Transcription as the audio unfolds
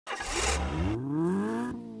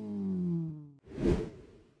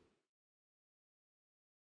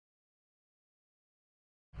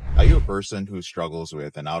a person who struggles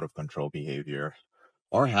with an out of control behavior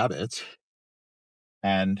or habit,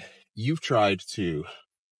 and you've tried to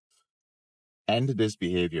end this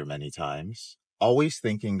behavior many times, always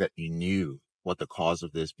thinking that you knew what the cause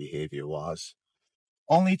of this behavior was,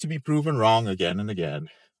 only to be proven wrong again and again.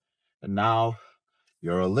 And now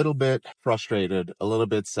you're a little bit frustrated, a little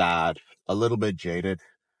bit sad, a little bit jaded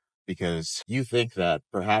because you think that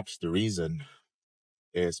perhaps the reason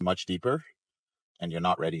is much deeper and you're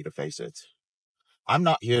not ready to face it. I'm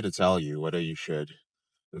not here to tell you whether you should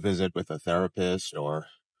visit with a therapist or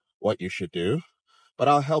what you should do, but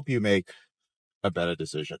I'll help you make a better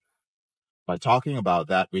decision by talking about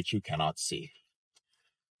that which you cannot see.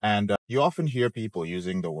 And you often hear people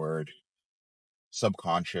using the word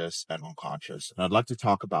subconscious and unconscious. And I'd like to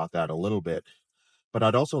talk about that a little bit, but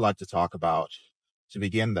I'd also like to talk about,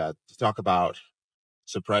 to talk about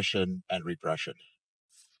suppression and repression.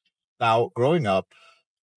 Now, growing up,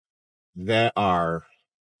 there are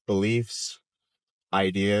beliefs,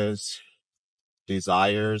 ideas,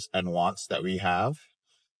 desires, and wants that we have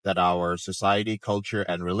that our society, culture,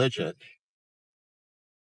 and religion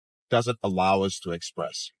doesn't allow us to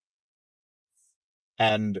express.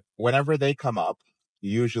 And whenever they come up,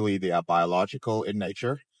 usually they are biological in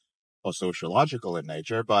nature or sociological in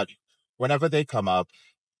nature, but whenever they come up,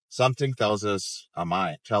 something tells us, our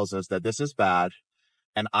mind tells us that this is bad,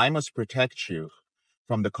 and I must protect you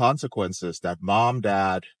from the consequences that mom,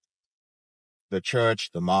 dad, the church,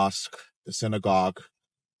 the mosque, the synagogue,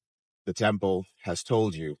 the temple has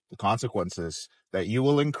told you, the consequences that you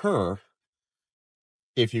will incur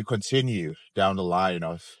if you continue down the line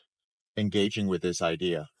of engaging with this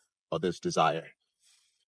idea or this desire.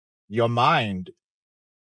 Your mind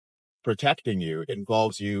protecting you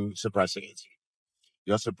involves you suppressing it.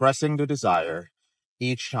 You're suppressing the desire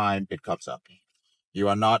each time it comes up. You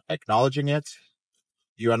are not acknowledging it.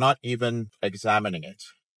 You are not even examining it.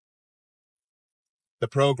 The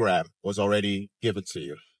program was already given to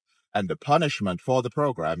you. And the punishment for the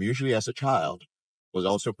program, usually as a child, was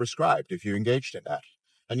also prescribed if you engaged in that.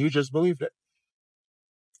 And you just believed it.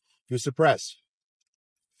 You suppress.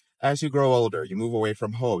 As you grow older, you move away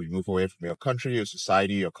from home, you move away from your country, your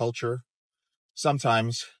society, your culture.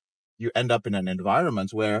 Sometimes you end up in an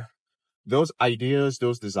environment where those ideas,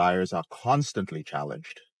 those desires are constantly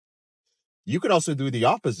challenged. You could also do the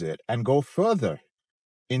opposite and go further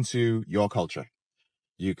into your culture.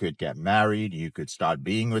 You could get married. You could start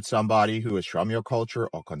being with somebody who is from your culture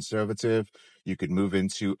or conservative. You could move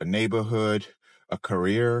into a neighborhood, a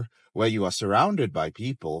career where you are surrounded by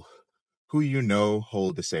people who you know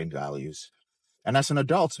hold the same values. And as an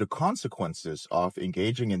adult, the consequences of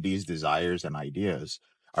engaging in these desires and ideas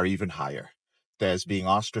are even higher. There's being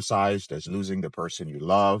ostracized, there's losing the person you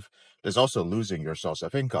love, there's also losing your source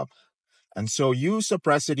of income. And so you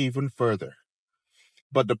suppress it even further.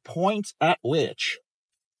 But the point at which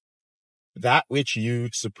that which you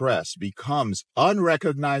suppress becomes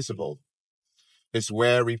unrecognizable is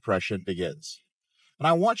where repression begins. And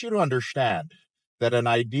I want you to understand that an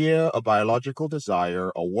idea, a biological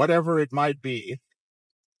desire, or whatever it might be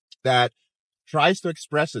that tries to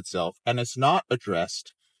express itself and is not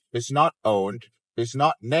addressed, is not owned, is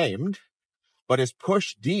not named, but is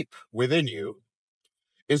pushed deep within you,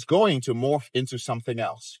 is going to morph into something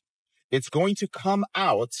else. It's going to come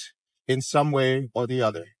out in some way or the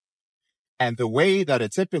other. And the way that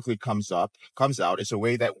it typically comes out is a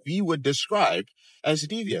way that we would describe as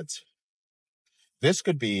deviant. This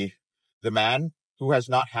could be the man who has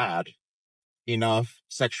not had enough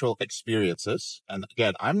sexual experiences. And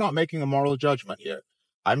again, I'm not making a moral judgment here.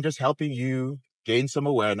 I'm just helping you gain some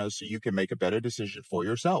awareness so you can make a better decision for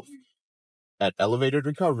yourself. At Elevated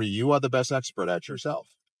Recovery, you are the best expert at yourself.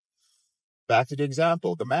 Back to the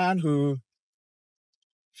example, the man who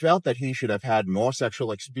felt that he should have had more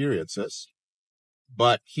sexual experiences,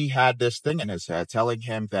 but he had this thing in his head telling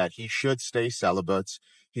him that he should stay celibate,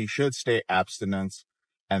 he should stay abstinent,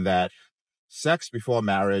 and that sex before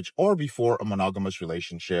marriage or before a monogamous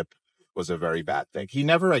relationship was a very bad thing. He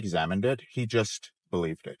never examined it. He just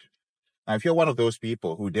believed it. Now, if you're one of those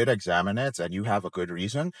people who did examine it and you have a good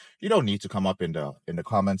reason, you don't need to come up in the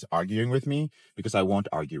comments arguing with me, because I won't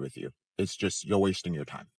argue with you. It's just you're wasting your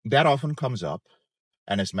time. That often comes up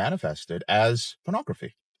and is manifested as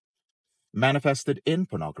pornography. Manifested in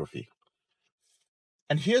pornography.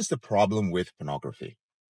 And here's the problem with pornography.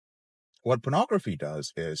 What pornography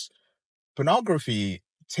does is pornography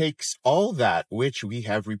takes all that which we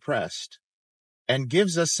have repressed and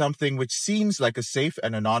gives us something which seems like a safe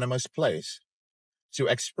and anonymous place to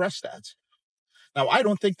express that. Now, I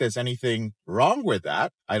don't think there's anything wrong with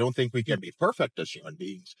that. I don't think we can be perfect as human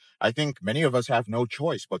beings. I think many of us have no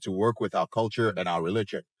choice but to work with our culture and our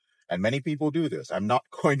religion. And many people do this. I'm not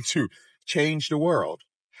going to change the world.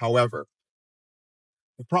 However,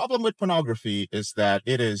 the problem with pornography is that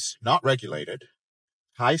it is not regulated.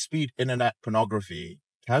 High-speed internet pornography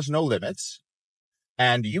has no limits,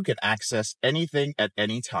 and you can access anything at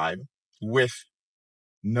any time with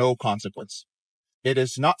no consequence. It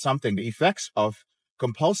is not something, the effects of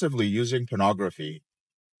compulsively using pornography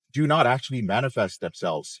do not actually manifest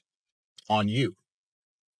themselves on you.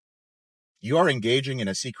 You are engaging in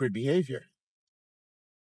a secret behavior.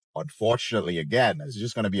 Unfortunately, again, it's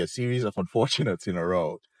just going to be a series of unfortunates in a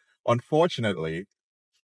row. Unfortunately,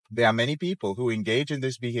 there are many people who engage in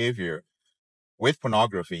this behavior with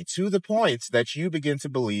pornography to the point that you begin to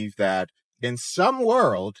believe that in some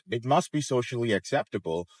world, it must be socially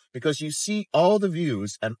acceptable because you see all the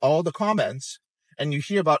views and all the comments, and you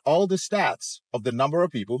hear about all the stats of the number of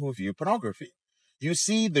people who view pornography. You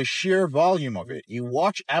see the sheer volume of it. You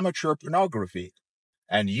watch amateur pornography,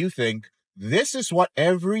 and you think, this is what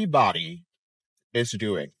everybody is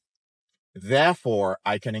doing. Therefore,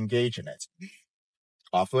 I can engage in it.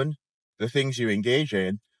 Often, the things you engage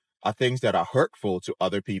in are things that are hurtful to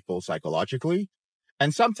other people psychologically,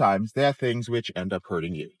 and sometimes they're things which end up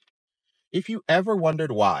hurting you. If you ever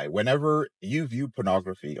wondered why, whenever you view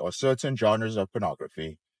pornography or certain genres of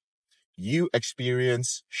pornography, you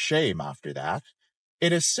experience shame after that,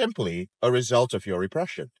 it is simply a result of your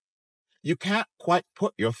repression. You can't quite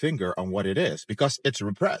put your finger on what it is because it's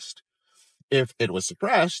repressed. If it was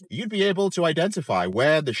suppressed, you'd be able to identify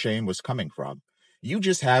where the shame was coming from. You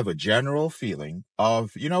just have a general feeling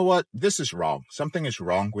of, you know what, this is wrong. Something is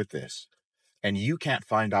wrong with this. And you can't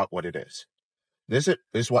find out what it is. This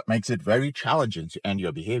is what makes it very challenging to end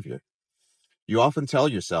your behavior. You often tell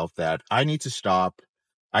yourself that I need to stop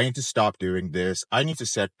doing this. I need to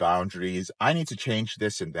set boundaries. I need to change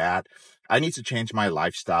this and that. I need to change my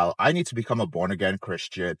lifestyle. I need to become a born-again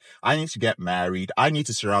Christian. I need to get married. I need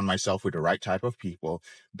to surround myself with the right type of people.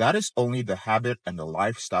 That is only the habit and the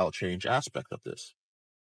lifestyle change aspect of this.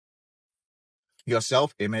 Your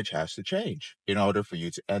self-image has to change in order for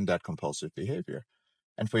you to end that compulsive behavior.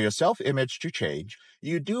 And for your self-image to change,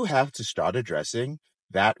 you do have to start addressing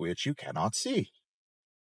that which you cannot see.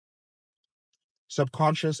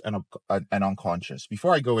 Subconscious and unconscious.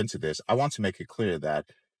 Before I go into this, I want to make it clear that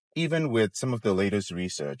even with some of the latest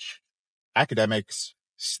research, academics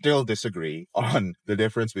still disagree on the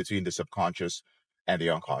difference between the subconscious and the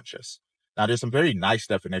unconscious. Now, there's some very nice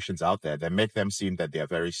definitions out there that make them seem that they're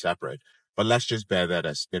very separate, but let's just bear that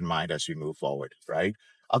in mind as we move forward, right?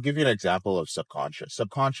 I'll give you an example of subconscious.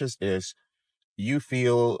 Subconscious is you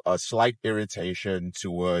feel a slight irritation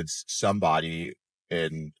towards somebody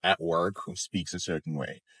at work who speaks a certain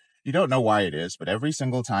way. You don't know why it is, but every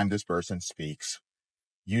single time this person speaks,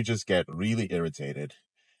 you just get really irritated.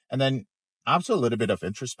 And then after a little bit of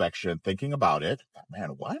introspection, thinking about it,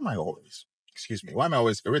 man, why am I always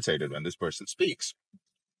irritated when this person speaks?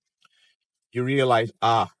 You realize,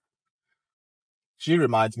 she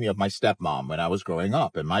reminds me of my stepmom when I was growing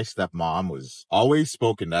up, and my stepmom was always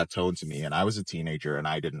spoke in that tone to me, and I was a teenager and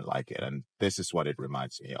I didn't like it, and this is what it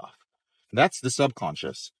reminds me of. That's the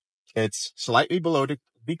subconscious. It's slightly below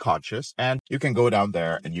the conscious, and you can go down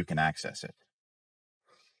there and you can access it.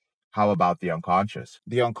 How about the unconscious?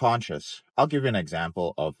 The unconscious, I'll give you an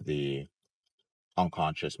example of the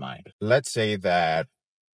unconscious mind. Let's say that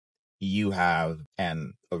you have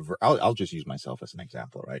I'll just use myself as an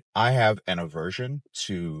example, right? I have an aversion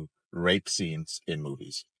to rape scenes in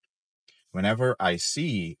movies. Whenever I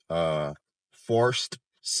see a forced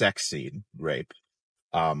sex scene, rape,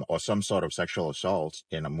 or some sort of sexual assault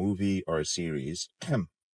in a movie or a series,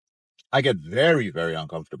 I get very, very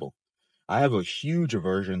uncomfortable. I have a huge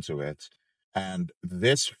aversion to it. And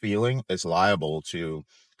this feeling is liable to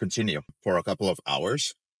continue for a couple of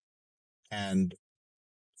hours. And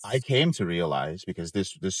I came to realize, because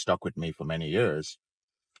this stuck with me for many years,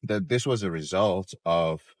 that this was a result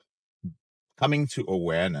of coming to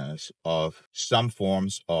awareness of some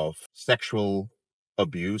forms of sexual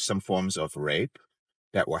abuse, some forms of rape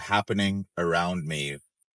that were happening around me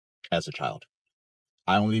as a child.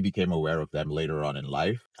 I only became aware of them later on in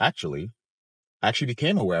life. I actually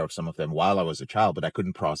became aware of some of them while I was a child, but I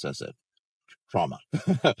couldn't process it. Trauma.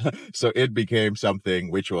 So it became something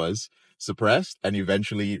which was suppressed and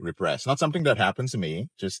eventually repressed. Not something that happened to me,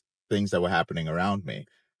 just things that were happening around me.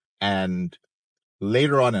 And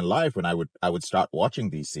later on in life, when I would start watching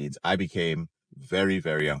these scenes, I became very,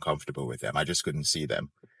 very uncomfortable with them. I just couldn't see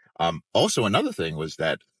them. Also, another thing was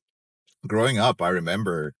that Growing up, I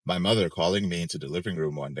remember my mother calling me into the living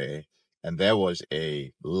room one day, and there was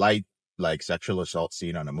a light, like sexual assault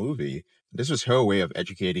scene on a movie. This was her way of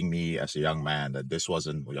educating me as a young man that this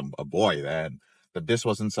wasn't a boy then, that this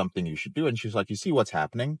wasn't something you should do. And she's like, "You see what's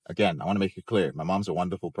happening?" Again, I want to make it clear. My mom's a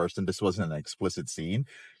wonderful person. This wasn't an explicit scene.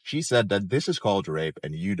 She said that this is called rape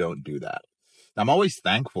and you don't do that. I'm always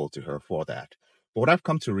thankful to her for that. But what I've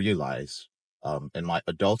come to realize in my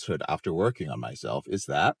adulthood after working on myself is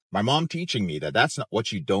that my mom teaching me that that's not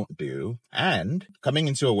what you don't do, and coming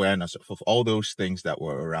into awareness of all those things that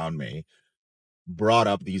were around me brought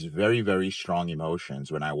up these very, very strong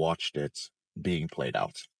emotions when I watched it being played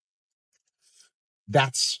out.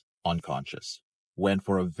 That's unconscious. When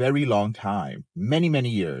for a very long time, many, many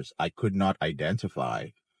years, I could not identify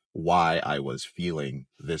why I was feeling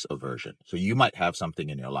this aversion. So you might have something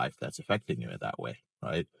in your life that's affecting you in that way,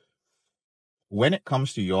 right? When it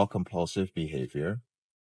comes to your compulsive behavior,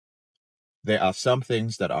 there are some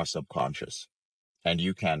things that are subconscious, and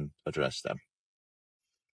you can address them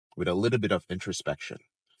with a little bit of introspection.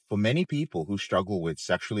 For many people who struggle with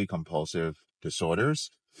sexually compulsive disorders,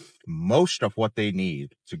 most of what they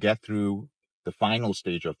need to get through the final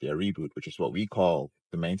stage of their reboot, which is what we call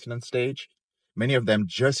the maintenance stage, many of them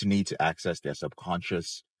just need to access their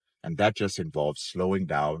subconscious, and that just involves slowing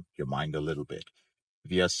down your mind a little bit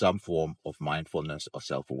via some form of mindfulness or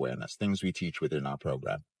self-awareness, things we teach within our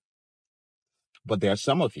program. But there are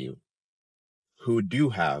some of you who do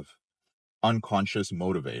have unconscious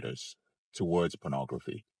motivators towards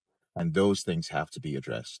pornography, and those things have to be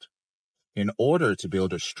addressed. In order to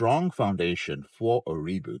build a strong foundation for a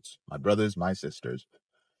reboot, my brothers, my sisters,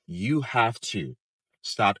 you have to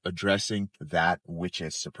start addressing that which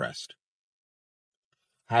is suppressed.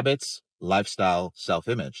 Habits, lifestyle,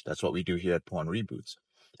 self-image. That's what we do here at Porn Reboots.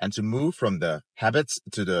 And to move from the habits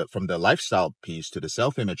to from the lifestyle piece to the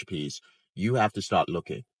self-image piece, you have to start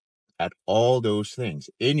looking at all those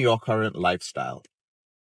things in your current lifestyle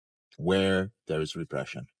where there is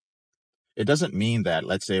repression. It doesn't mean that,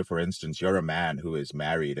 let's say, for instance, you're a man who is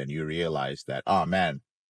married and you realize that, oh man,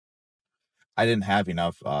 I didn't have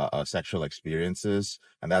enough sexual experiences,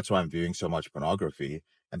 and that's why I'm viewing so much pornography.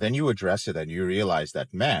 And then you address it and you realize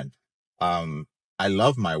that, man, I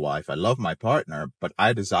love my wife, I love my partner, but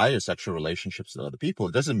I desire sexual relationships with other people.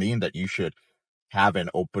 It doesn't mean that you should have an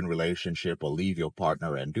open relationship or leave your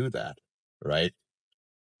partner and do that, right?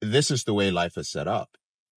 This is the way life is set up.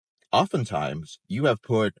 Oftentimes, you have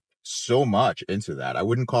put so much into that. I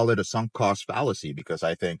wouldn't call it a sunk cost fallacy because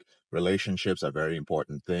I think relationships are very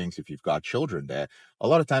important things. If you've got children there, a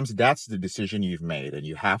lot of times that's the decision you've made and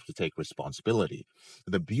you have to take responsibility.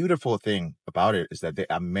 The beautiful thing about it is that there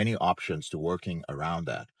are many options to working around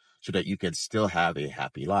that so that you can still have a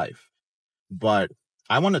happy life. But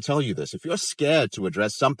I want to tell you this, if you're scared to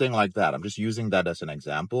address something like that, I'm just using that as an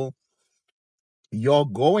example, you're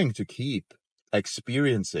going to keep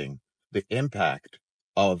experiencing the impact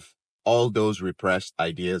of all those repressed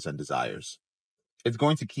ideas and desires. It's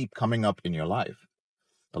going to keep coming up in your life.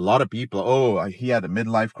 A lot of people, oh, he had a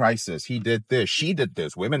midlife crisis. He did this. She did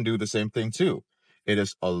this. Women do the same thing too. It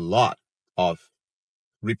is a lot of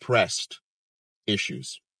repressed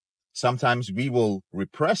issues. Sometimes we will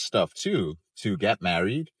repress stuff too to get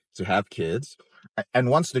married, to have kids. And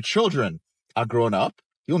once the children are grown up,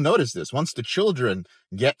 you'll notice this. Once the children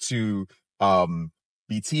get to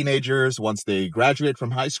be teenagers, once they graduate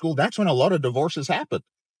from high school, that's when a lot of divorces happen.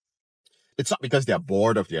 It's not because they're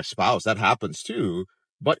bored of their spouse. That happens too.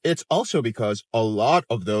 But it's also because a lot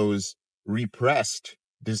of those repressed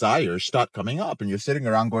desires start coming up and you're sitting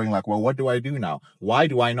around going like, well, what do I do now? Why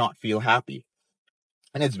do I not feel happy?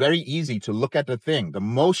 And it's very easy to look at the thing, the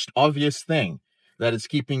most obvious thing that is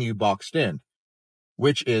keeping you boxed in,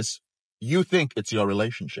 which is you think it's your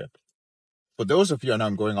relationship. For those of you, and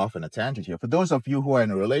I'm going off on a tangent here, for those of you who are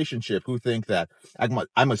in a relationship who think that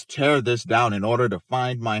I must tear this down in order to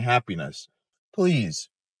find my happiness, please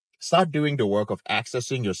start doing the work of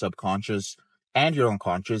accessing your subconscious and your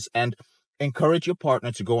unconscious and encourage your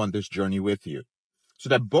partner to go on this journey with you so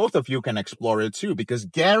that both of you can explore it too, because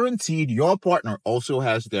guaranteed your partner also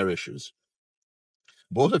has their issues.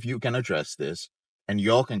 Both of you can address this and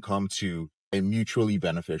y'all can come to a mutually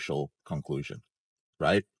beneficial conclusion,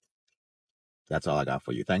 right? That's all I got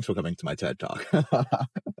for you. Thanks for coming to my TED Talk.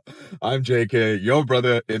 I'm JK, your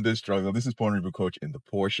brother in this struggle. This is Porn Reboot Coach in the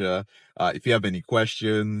Porsche. If you have any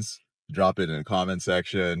questions, drop it in the comment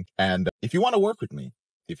section. And if you want to work with me,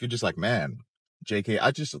 if you're just like, man, JK,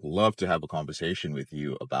 I just love to have a conversation with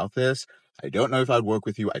you about this. I don't know if I'd work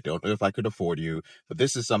with you. I don't know if I could afford you, but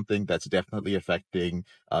this is something that's definitely affecting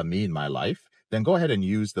me in my life. then go ahead and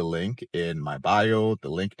use the link in my bio, the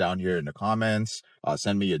link down here in the comments,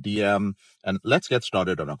 send me a DM, and let's get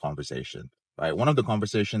started on a conversation. Right. One of the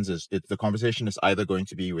conversations is the conversation is either going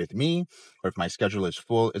to be with me, or if my schedule is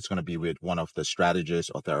full, it's going to be with one of the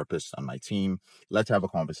strategists or therapists on my team. Let's have a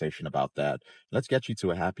conversation about that. Let's get you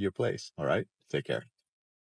to a happier place. All right. Take care.